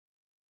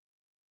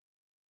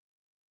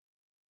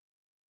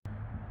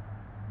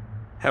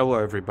Hello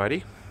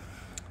everybody.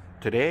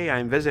 Today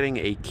I'm visiting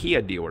a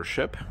Kia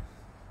dealership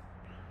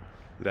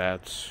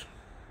that's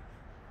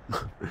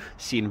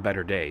seen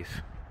better days.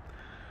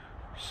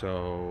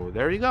 So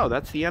there you go,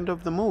 that's the end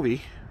of the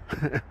movie.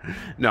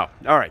 No,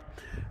 alright.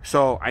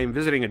 So I'm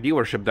visiting a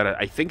dealership that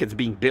I think it's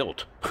being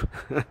built.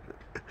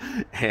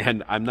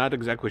 And I'm not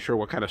exactly sure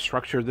what kind of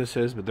structure this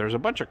is, but there's a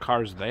bunch of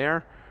cars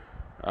there.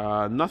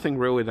 Nothing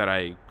really that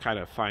I kind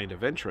of find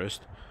of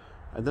interest.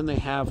 And then they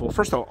have, well,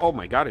 first of all, oh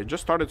my god, it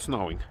just started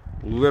snowing.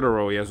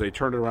 Literally, as they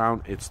turned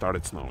around, it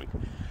started snowing.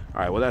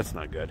 All right, well, that's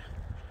not good.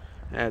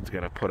 That's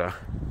gonna put a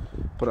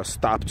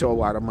stop to a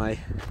lot of my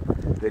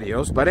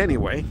videos. But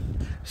anyway,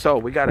 so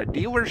we got a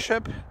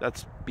dealership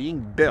that's being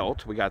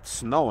built. We got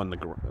snow on the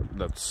ground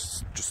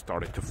that's just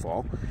starting to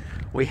fall.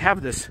 We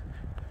have this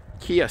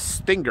Kia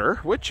Stinger,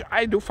 which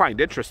I do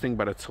find interesting,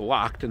 but it's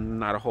locked and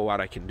not a whole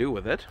lot I can do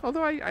with it.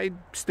 Although I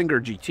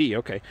Stinger GT,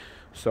 okay,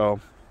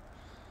 so.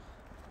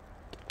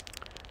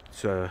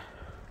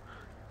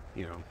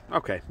 You know,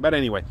 okay, but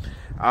anyway,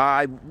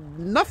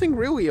 nothing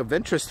really of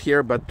interest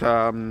here, but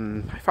I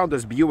found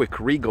this Buick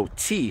Regal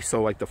T,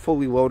 so like the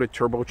fully loaded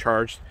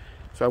turbocharged.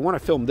 So I want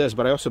to film this,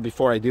 but I also,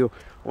 before I do,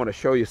 I want to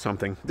show you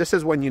something. This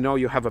is when you know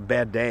you have a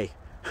bad day.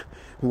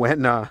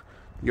 When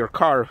your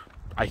car,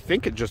 I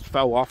think it just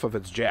fell off of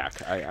its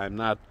jack. I'm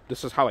not,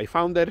 this is how I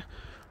found it.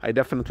 I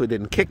definitely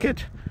didn't kick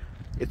it.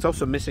 It's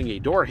also missing a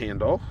door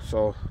handle,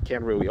 so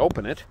can't really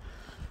open it.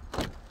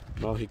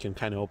 Well, you can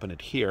kind of open it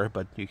here,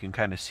 but you can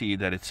kind of see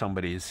that it's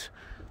somebody's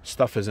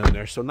stuff is in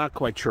there, so not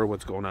quite sure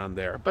what's going on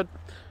there. But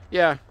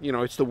yeah, you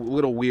know, it's the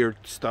little weird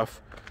stuff.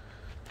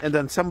 And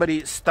then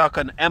somebody stuck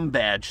an M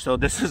badge, so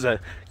this is a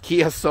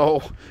Kia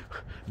Soul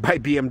by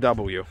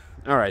BMW.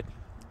 All right,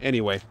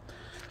 anyway,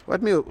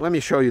 let me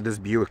show you this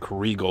Buick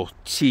Regal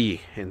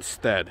T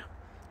instead.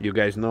 You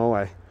guys know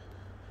I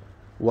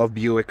love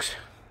Buicks.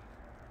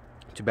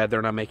 Too bad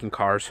they're not making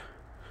cars.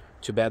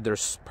 Too bad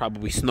there's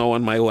probably snow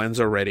on my lens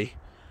already.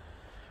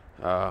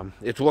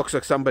 It looks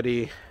like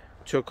somebody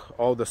took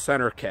all the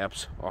center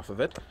caps off of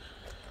it.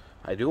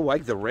 I do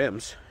like the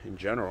rims in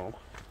general.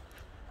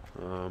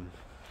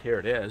 Here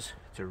it is.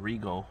 It's a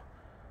Regal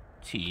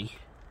T.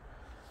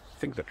 I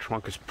think the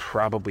trunk is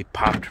probably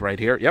popped right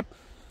here. Yep.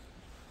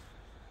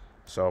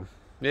 So,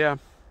 yeah.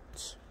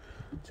 It's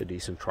a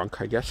decent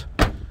trunk, I guess.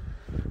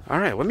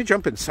 Alright, let me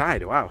jump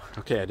inside. Wow.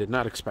 Okay, I did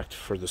not expect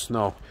for the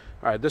snow.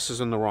 Alright, this is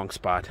in the wrong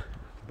spot,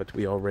 but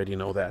we already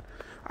know that.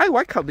 I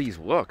like how these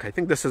look. I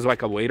think this is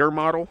like a later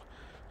model.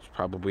 It's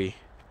probably,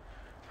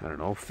 I don't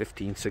know,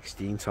 15,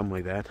 16, something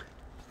like that.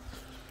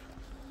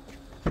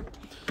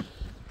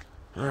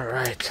 All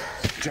right,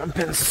 jump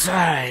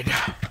inside.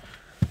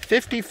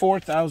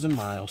 54,000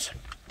 miles.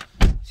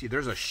 See,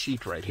 there's a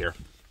sheet right here.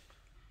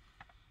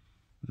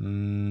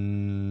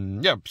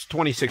 Yeah, it's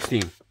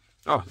 2016.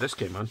 Oh, this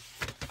came on.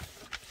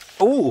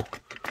 Oh,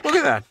 look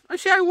at that.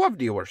 I love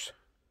dealers.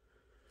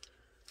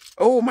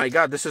 Oh my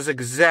god, this is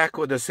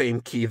exactly the same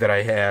key that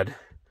I had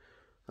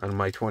on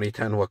my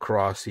 2010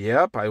 LaCrosse.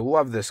 Yep, I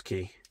love this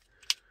key.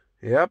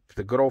 Yep,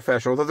 the good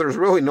old-fashioned, although there's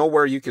really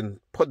nowhere you can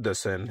put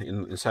this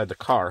inside the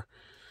car,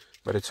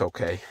 but it's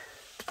okay.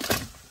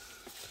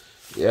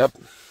 Yep.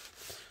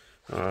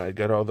 I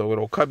got all the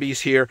little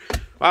cubbies here.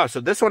 Wow,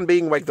 so this one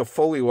being like the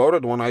fully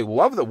loaded one, I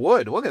love the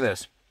wood. Look at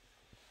this.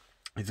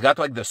 It's got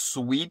like the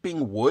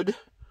sweeping wood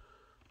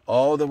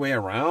all the way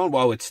around.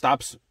 Well, it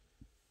stops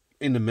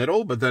in the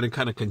middle, but then it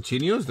kind of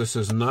continues. This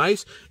is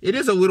nice. It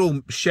is a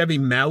little Chevy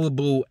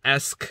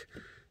Malibu-esque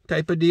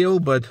type of deal,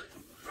 but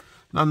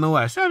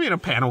nonetheless, I mean, a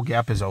panel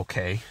gap is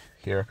okay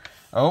here.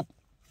 Oh,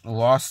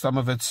 lost some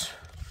of its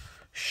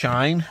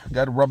shine,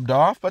 got rubbed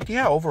off, but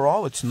yeah,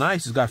 overall it's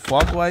nice. It's got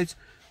fog lights.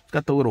 It's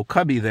got the little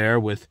cubby there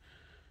with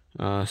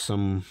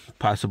some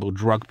possible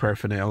drug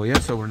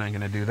paraphernalia, so we're not going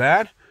to do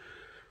that.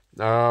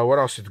 What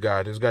else it's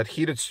got? It's got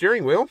heated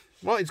steering wheel.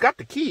 Well, it's got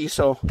the key,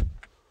 so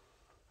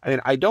I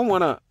mean, I don't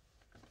want to.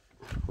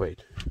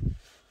 Wait,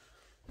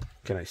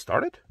 can I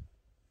start it?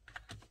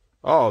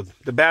 Oh,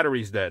 the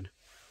battery's dead.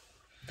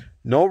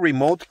 No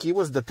remote key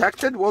was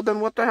detected? Well, then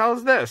what the hell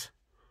is this?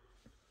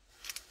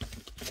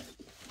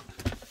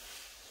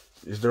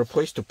 Is there a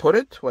place to put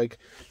it? Like,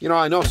 you know,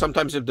 I know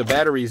sometimes if the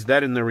battery is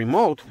dead in the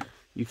remote,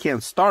 you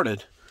can't start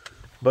it.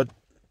 But,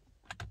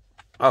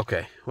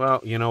 okay,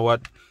 well, you know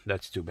what?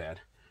 That's too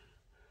bad.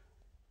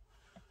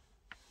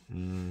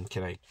 Can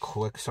I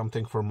click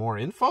something for more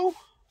info?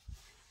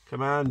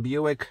 Come on,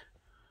 Buick.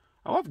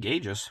 I love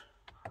gauges.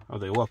 Oh,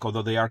 they look,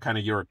 although they are kind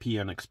of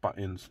European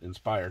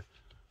inspired.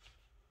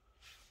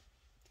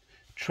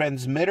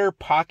 Transmitter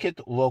pocket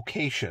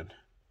location.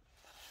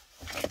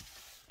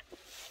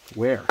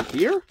 Where?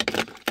 Here?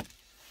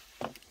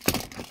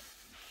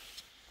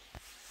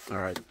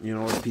 Alright, you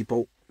know what,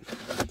 people?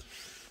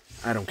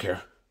 I don't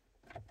care.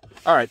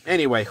 Alright,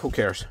 anyway, who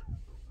cares?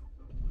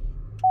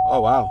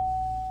 Oh, wow.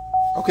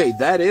 Okay,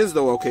 that is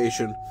the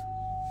location.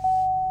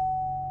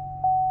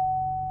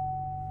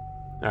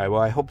 Alright,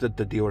 well, I hope that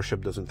the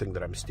dealership doesn't think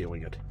that I'm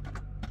stealing it.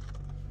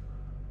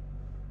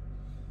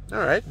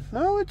 Alright,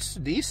 well, it's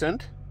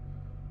decent.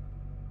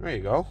 There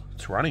you go.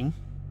 It's running.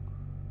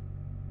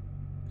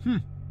 All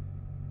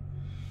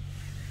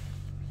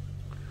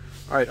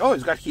right. Oh,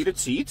 it's got heated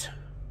seats.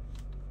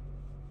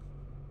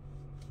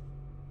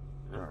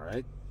 All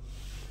right.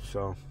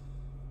 So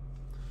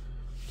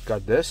it's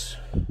got this.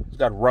 It's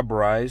got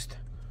rubberized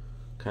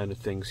kind of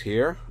things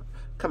here.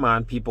 Come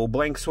on, people.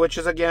 Blank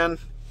switches again?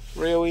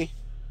 Really?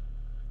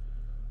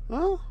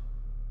 Well,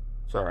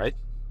 it's all right.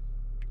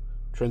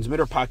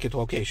 Transmitter pocket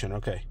location.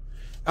 Okay.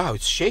 Oh,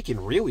 it's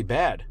shaking really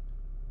bad.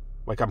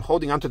 Like I'm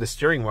holding onto the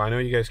steering wheel. I know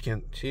you guys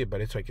can't see it,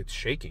 but it's like it's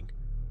shaking.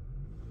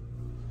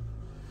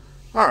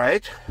 All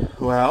right.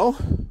 Well,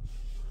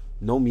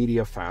 no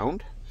media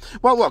found.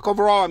 Well, look,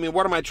 overall, I mean,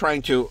 what am I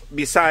trying to,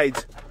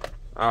 besides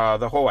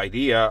the whole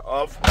idea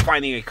of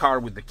finding a car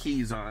with the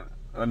keys on it?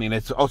 I mean,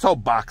 it's all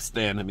boxed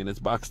in. I mean, it's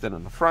boxed in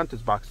on the front,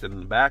 it's boxed in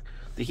the back.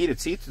 The heated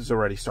seats is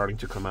already starting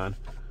to come on.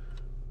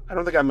 I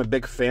don't think I'm a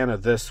big fan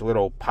of this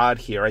little pod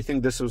here. I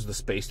think this was the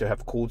space to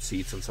have cooled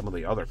seats in some of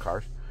the other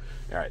cars.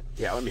 All right,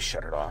 yeah, let me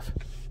shut it off.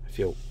 I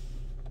feel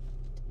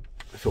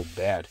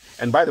bad.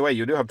 And by the way,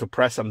 you do have to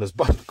press on this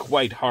button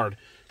quite hard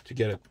to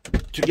get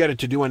it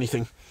to do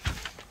anything.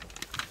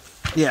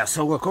 Yeah,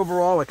 so look,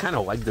 overall, I kind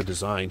of like the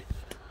design.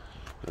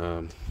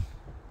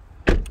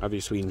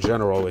 Obviously, in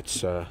general,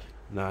 it's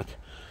not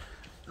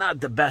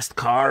the best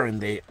car,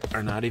 and they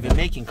are not even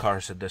making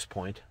cars at this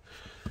point.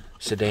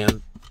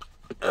 Sedan.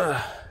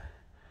 I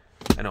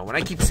know when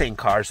I keep saying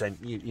cars,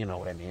 you know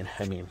what I mean.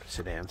 I mean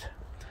sedans,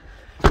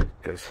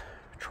 because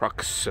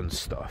trucks and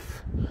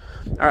stuff.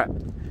 All right,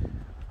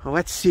 well,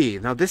 let's see.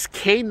 Now this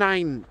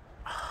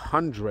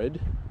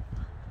K900.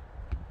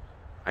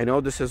 I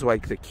know this is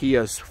like the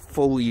Kia's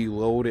fully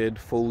loaded,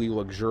 fully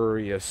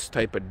luxurious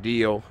type of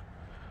deal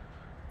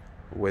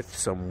with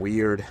some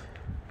weird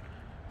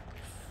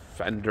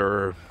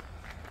fender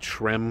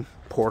trim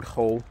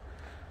porthole.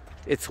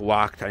 It's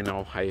locked, I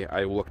know.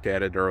 I looked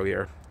at it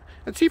earlier.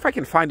 Let's see if I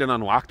can find an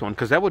unlocked one,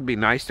 because that would be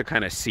nice to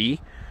kind of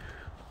see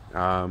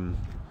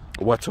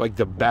what's like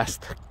the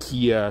best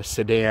Kia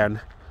sedan.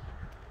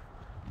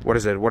 What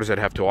does it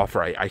have to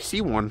offer? I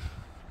see one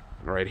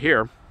right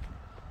here.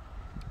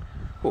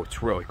 Oh,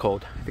 it's really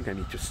cold. I think I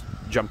need to just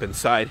jump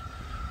inside.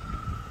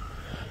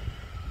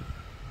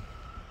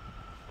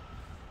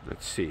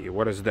 Let's see.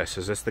 What is this?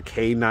 Is this the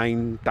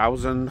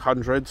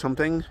K9000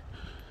 something?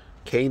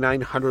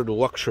 K900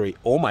 Luxury.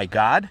 Oh my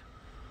God.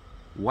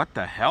 What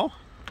the hell?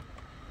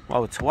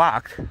 Well, it's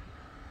locked.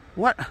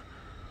 What?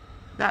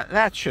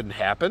 That shouldn't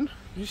happen.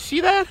 You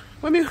see that?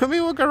 Let me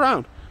look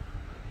around.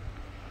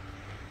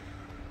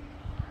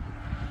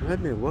 Let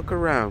me look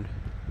around.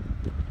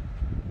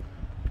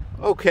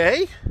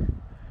 Okay.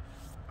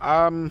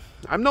 I'm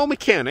no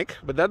mechanic,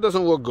 but that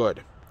doesn't look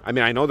good. I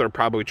mean, I know they're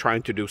probably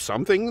trying to do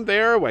something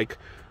there, like,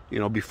 you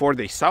know, before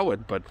they sell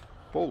it, but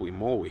holy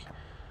moly.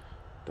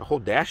 The whole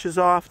dash is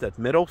off, that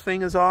middle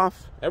thing is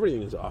off,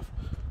 everything is off.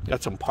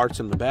 Got some parts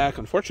in the back.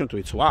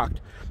 Unfortunately, it's locked.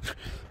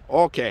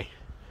 Okay.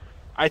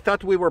 I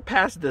thought we were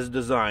past this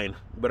design,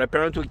 but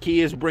apparently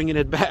Kia is bringing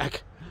it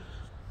back.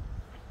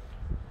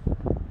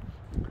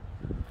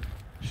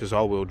 This is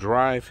all-wheel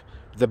drive.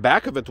 The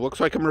back of it looks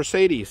like a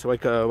Mercedes,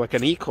 like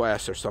an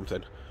E-Class or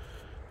something.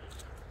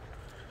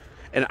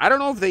 And I don't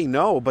know if they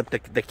know, but the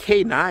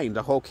K9,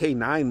 the whole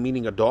K9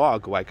 meaning a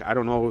dog, like, I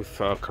don't know if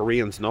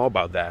Koreans know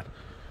about that.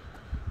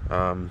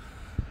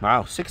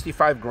 Wow,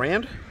 65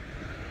 grand?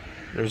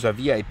 There's a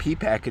VIP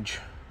package.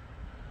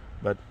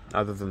 But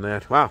other than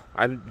that, wow,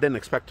 I didn't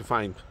expect to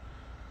find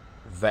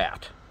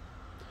that.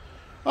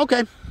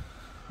 Okay,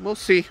 we'll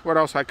see what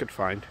else I could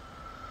find.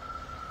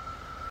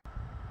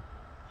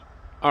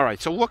 All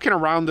right, so looking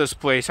around this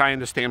place, I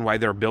understand why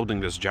they're building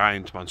this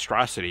giant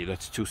monstrosity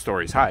that's 2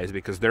 stories high, is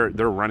because they're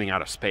running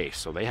out of space.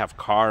 So they have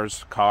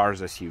cars,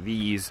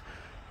 SUVs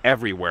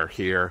everywhere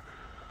here,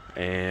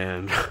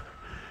 and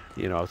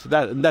you know, so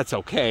that's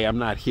okay. I'm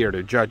not here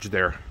to judge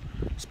their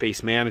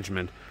space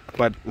management,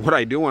 but what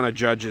I do want to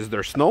judge is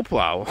their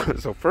snowplow.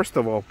 So first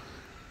of all,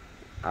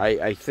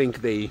 I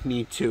think they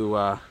need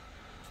to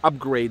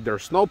upgrade their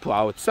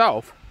snowplow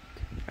itself.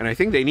 And I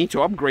think they need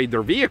to upgrade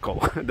their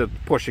vehicle that's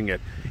pushing it.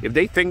 If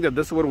they think that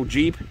this little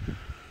Jeep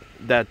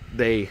that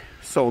they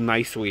so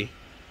nicely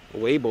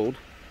labeled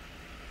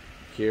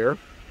here,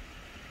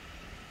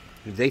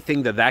 if they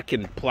think that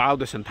can plow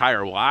this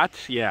entire lot,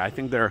 yeah, I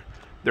think they're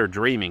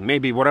dreaming.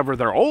 Maybe whatever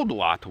their old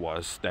lot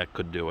was that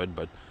could do it,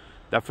 but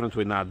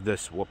definitely not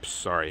this. Whoops,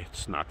 sorry,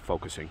 it's not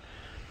focusing.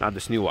 Not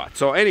this new lot.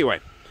 So anyway,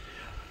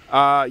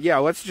 yeah,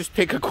 let's just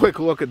take a quick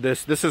look at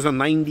this. This is a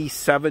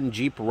 97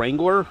 Jeep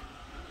Wrangler.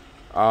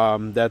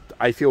 That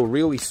I feel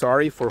really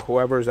sorry for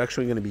whoever is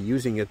actually going to be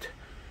using it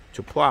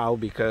to plow,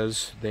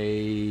 because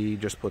they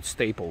just put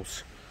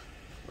staples.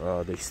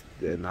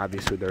 And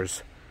obviously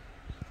there's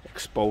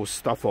exposed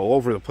stuff all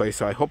over the place,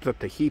 so I hope that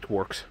the heat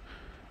works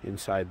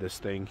inside this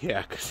thing.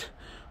 Yeah, because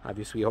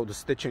obviously all the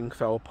stitching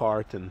fell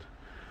apart, and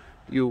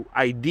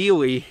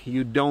ideally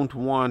you don't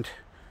want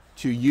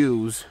to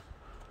use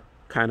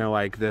kind of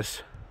like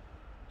this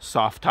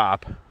soft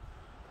top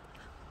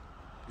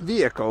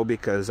vehicle,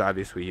 because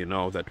obviously you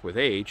know that with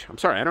age, I'm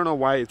sorry, I don't know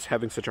why it's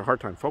having such a hard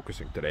time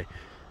focusing today.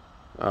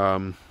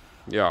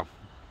 Yeah,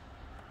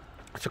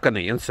 Let's look on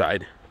the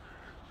inside.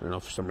 I don't know,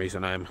 for some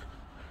reason I'm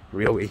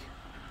really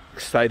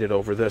excited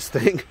over this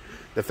thing.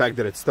 The fact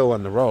that it's still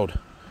on the road.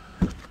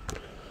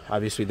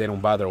 Obviously they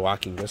don't bother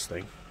locking this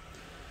thing.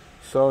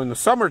 So in the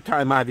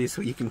summertime,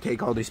 obviously you can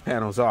take all these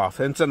panels off.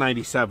 And it's a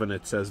 97,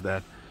 it says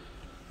that.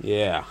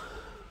 Yeah.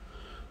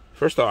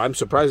 First of all, I'm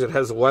surprised it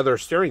has a leather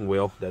steering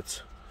wheel.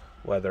 That's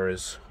leather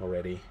is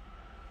already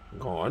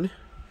gone.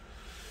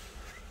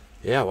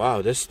 Yeah,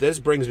 wow, this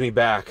brings me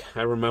back.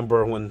 I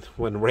remember when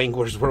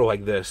Wranglers were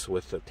like this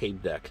with a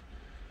tape deck.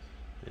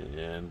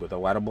 And with a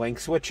lot of blank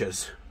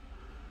switches.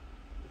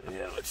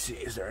 Yeah, let's see,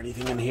 is there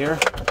anything in here?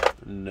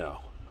 No.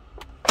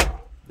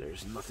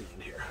 There's nothing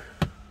in here.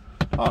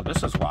 Oh,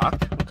 this is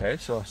locked. Okay,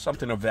 so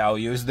something of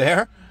value is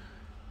there.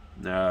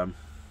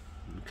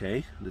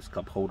 Okay, this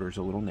cup holder is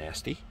a little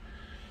nasty.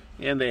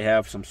 And they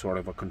have some sort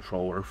of a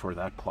controller for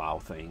that plow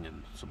thing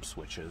and some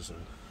switches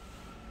and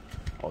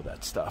all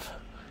that stuff.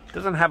 It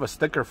doesn't have a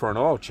sticker for an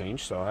oil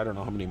change, so I don't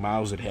know how many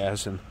miles it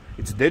has. And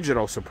it's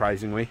digital,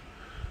 surprisingly.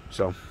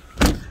 So,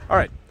 all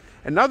right.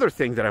 Another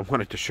thing that I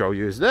wanted to show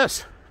you is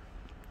this.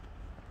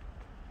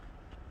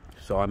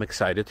 So I'm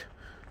excited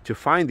to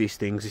find these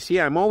things. You see,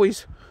 I'm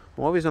always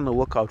on the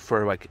lookout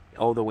for like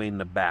all the way in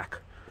the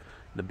back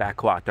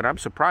lot. And I'm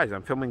surprised.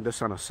 I'm filming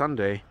this on a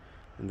Sunday,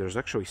 and there's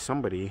actually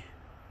somebody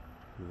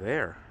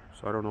there.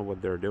 So I don't know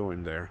what they're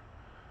doing there.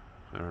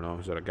 I don't know.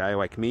 Is it a guy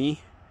like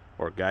me,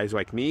 or guys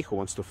like me who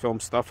wants to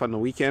film stuff on the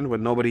weekend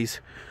when nobody's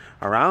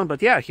around?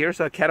 But yeah, here's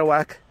a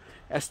Cadillac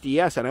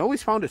SDS, and I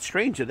always found it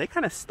strange that they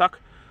kind of stuck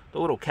the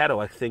little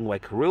Cadillac thing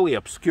like really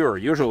obscure.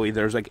 Usually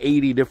there's like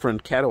 80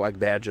 different Cadillac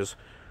badges.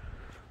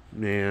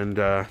 And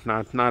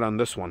not on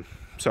this one.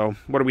 So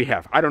what do we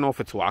have? I don't know if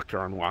it's locked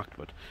or unlocked,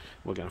 but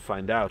we're gonna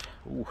find out.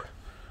 Ooh.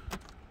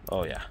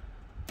 Oh yeah.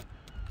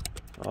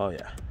 Oh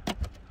yeah.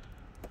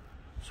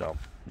 So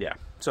yeah.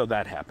 So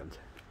that happened.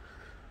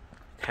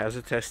 It has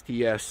its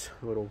STS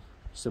little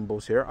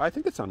symbols here. I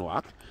think it's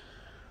unlocked.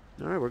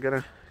 All right, we're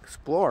gonna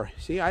explore.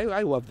 See,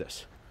 I love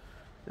this.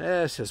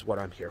 This is what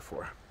I'm here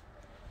for.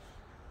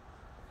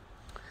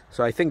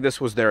 So I think this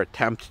was their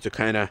attempt to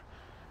kind of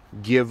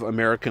give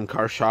American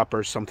car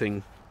shoppers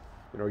something,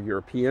 you know,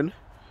 European.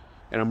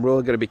 And I'm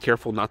really going to be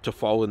careful not to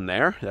fall in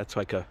there. That's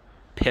like a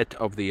pit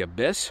of the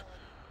abyss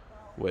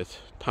with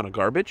a ton of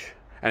garbage.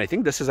 And I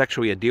think this is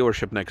actually a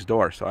dealership next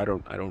door, so I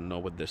don't know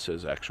what this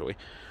is actually.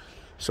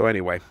 So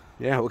anyway,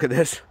 yeah, look at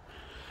this.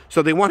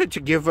 So they wanted to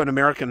give an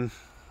American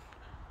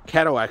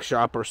Cadillac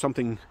shopper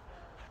something,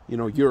 you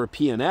know,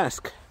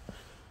 European-esque.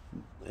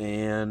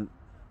 And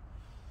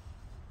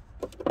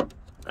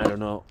I don't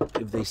know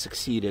if they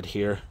succeeded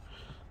here.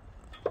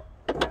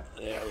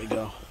 There we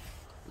go.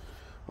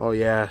 Oh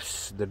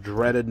yes, the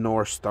dreaded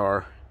North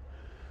Star.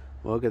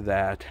 Look at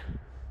that.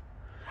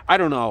 I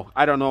don't know.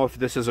 I don't know if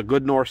this is a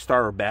good North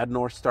Star or bad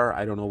North Star.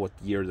 I don't know what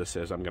year this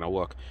is. I'm going to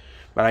look.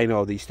 But I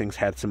know these things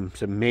had some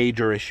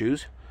major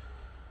issues.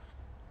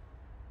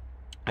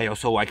 I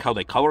also like how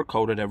they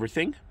color-coded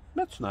everything.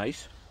 That's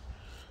nice.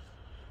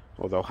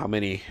 Although how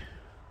many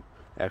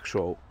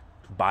actual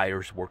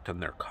buyers worked on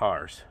their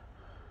cars?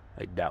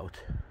 I doubt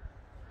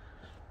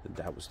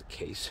that was the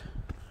case.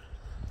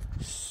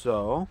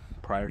 So,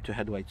 prior to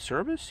headlight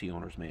service, the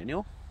owner's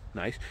manual.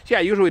 Nice. See, I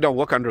usually don't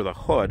look under the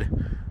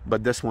hood,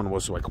 but this one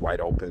was like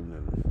wide open,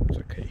 and it's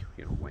okay,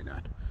 you know, why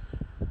not?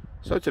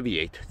 So it's a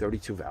V8,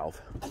 32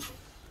 valve.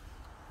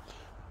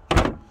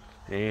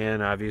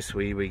 And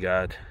obviously we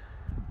got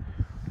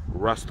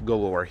rust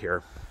galore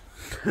here.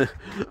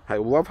 I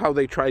love how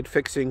they tried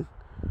fixing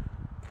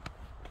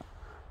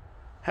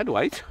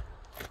headlights.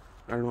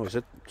 I don't know, is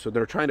it, so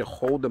they're trying to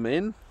hold them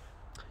in?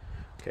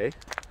 Okay.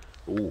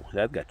 Ooh,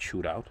 that got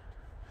chewed out.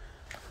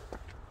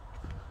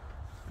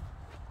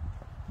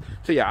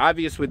 So yeah,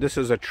 obviously this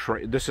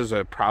is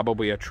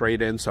probably a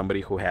trade-in.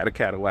 Somebody who had a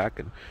Cadillac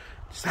and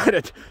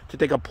decided to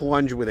take a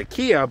plunge with a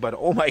Kia, but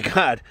oh my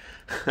God,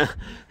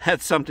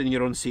 that's something you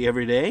don't see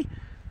every day.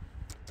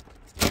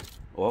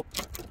 Oh,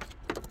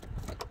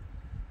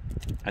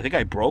 I think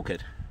I broke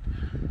it.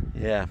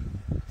 Yeah,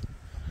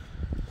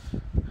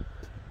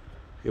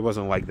 it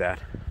wasn't like that.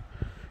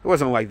 It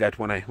wasn't like that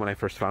when I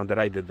first found it.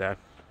 I did that.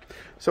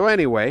 So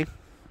anyway,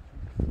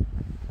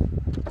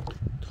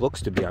 it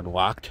looks to be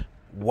unlocked.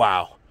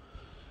 Wow.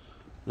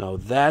 Now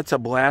that's a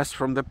blast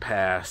from the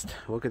past.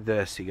 Look at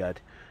this. You got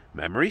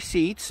memory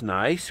seats.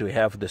 Nice. We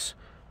have this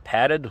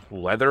padded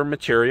leather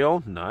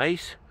material.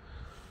 Nice.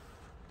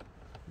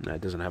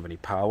 That doesn't have any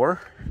power.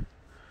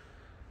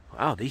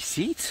 Wow, these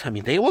seats, I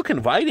mean, they look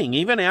inviting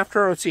even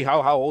after, let's see,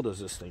 how old is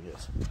this thing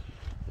is.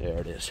 There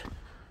it is.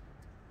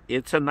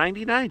 It's a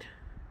 99.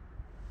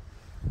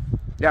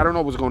 Yeah, I don't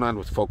know what's going on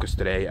with focus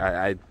today.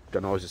 I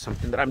don't know, is it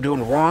something that I'm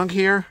doing wrong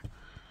here?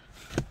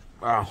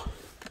 Wow.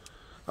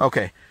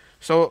 Okay,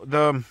 so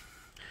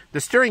the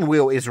steering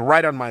wheel is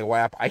right on my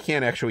lap. I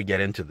can't actually get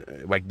into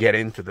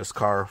this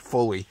car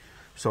fully,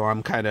 so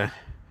I'm kind of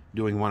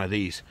doing one of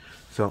these.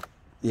 So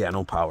yeah,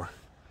 no power.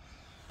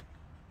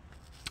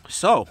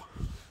 So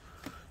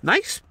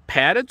nice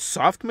padded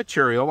soft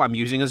material. I'm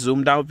using a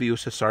zoomed out view,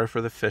 so sorry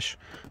for the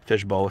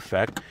fishbowl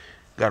effect.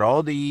 Got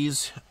all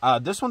these.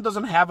 This one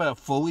doesn't have a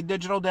fully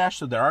digital dash,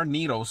 so there are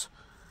needles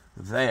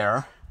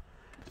there.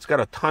 It's got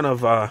a ton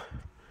of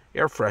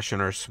air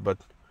fresheners, but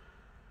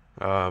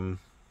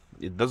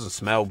it doesn't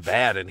smell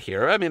bad in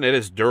here. I mean, it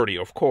is dirty,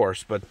 of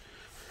course, but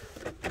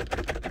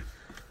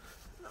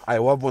I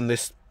love when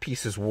this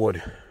piece is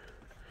wood.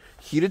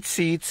 Heated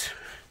seats.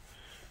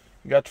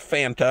 You got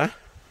Fanta.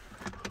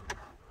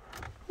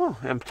 Oh,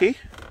 empty.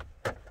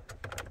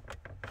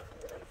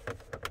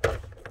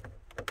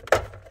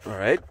 All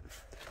right.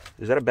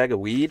 Is that a bag of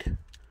weed?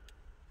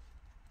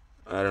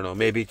 I don't know.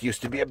 Maybe it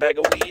used to be a bag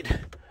of weed.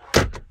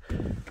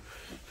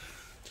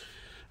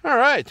 All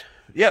right.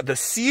 Yeah, the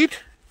seat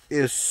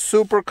is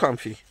super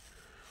comfy.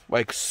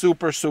 Like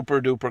super,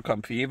 super duper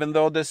comfy. Even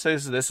though this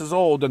is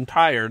old and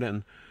tired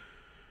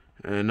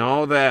and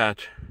all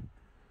that.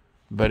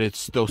 But it's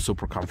still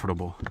super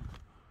comfortable.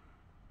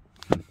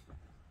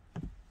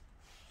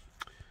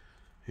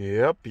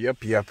 Yep.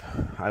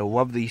 I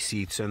love these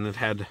seats, and it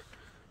had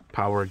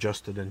power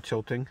adjusted and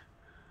tilting.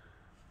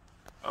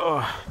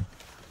 Oh.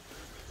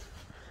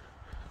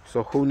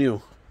 So who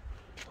knew?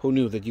 Who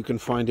knew that you can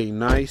find a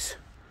nice...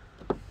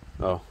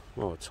 Oh,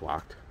 well, it's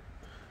locked.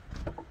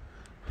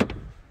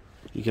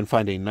 You can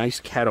find a nice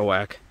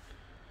Cadillac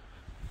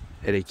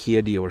at a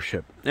Kia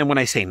dealership. And when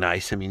I say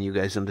nice, I mean, you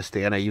guys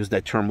understand. I use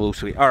that term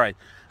loosely. All right.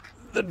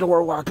 The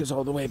door lock is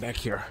all the way back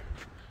here.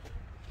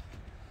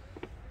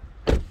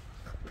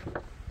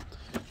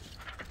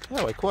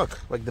 Yeah, like, look.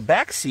 Like the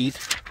back seat.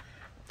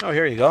 Oh,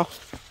 here you go.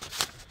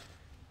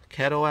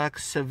 Cadillac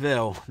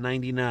Seville,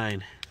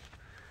 99.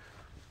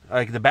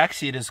 Like the back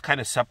seat is kind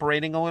of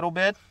separating a little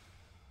bit.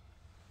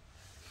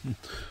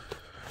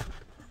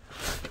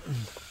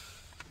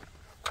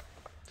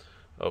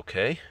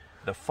 Okay,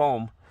 the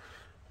foam,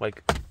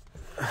 like,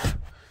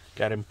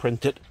 got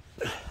imprinted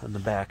on the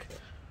back.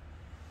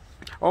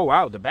 Oh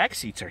wow, the back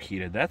seats are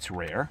heated. That's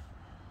rare.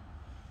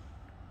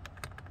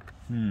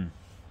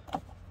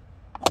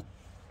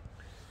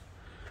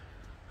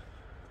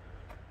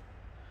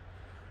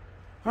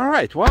 All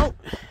right, well,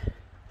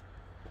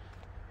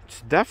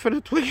 it's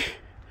definitely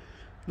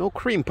no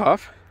cream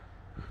puff,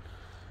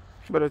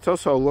 but it's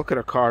also a look at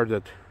a car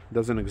that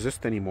doesn't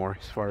exist anymore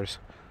as far as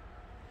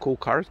cool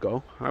cars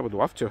go. I would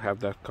love to have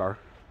that car,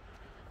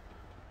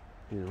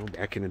 you know,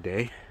 back in the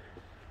day.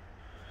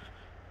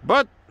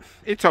 But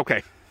it's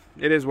okay.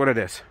 It is what it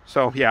is.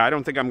 So yeah, I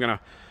don't think I'm gonna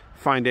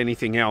find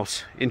anything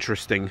else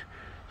interesting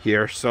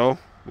here. So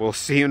we'll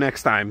see you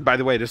next time. By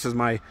the way, this is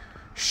my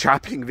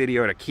shopping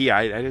video at a Kia.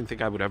 I didn't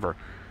think I would ever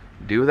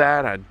do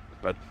that.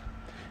 But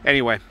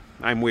anyway,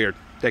 I'm weird.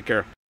 Take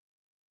care.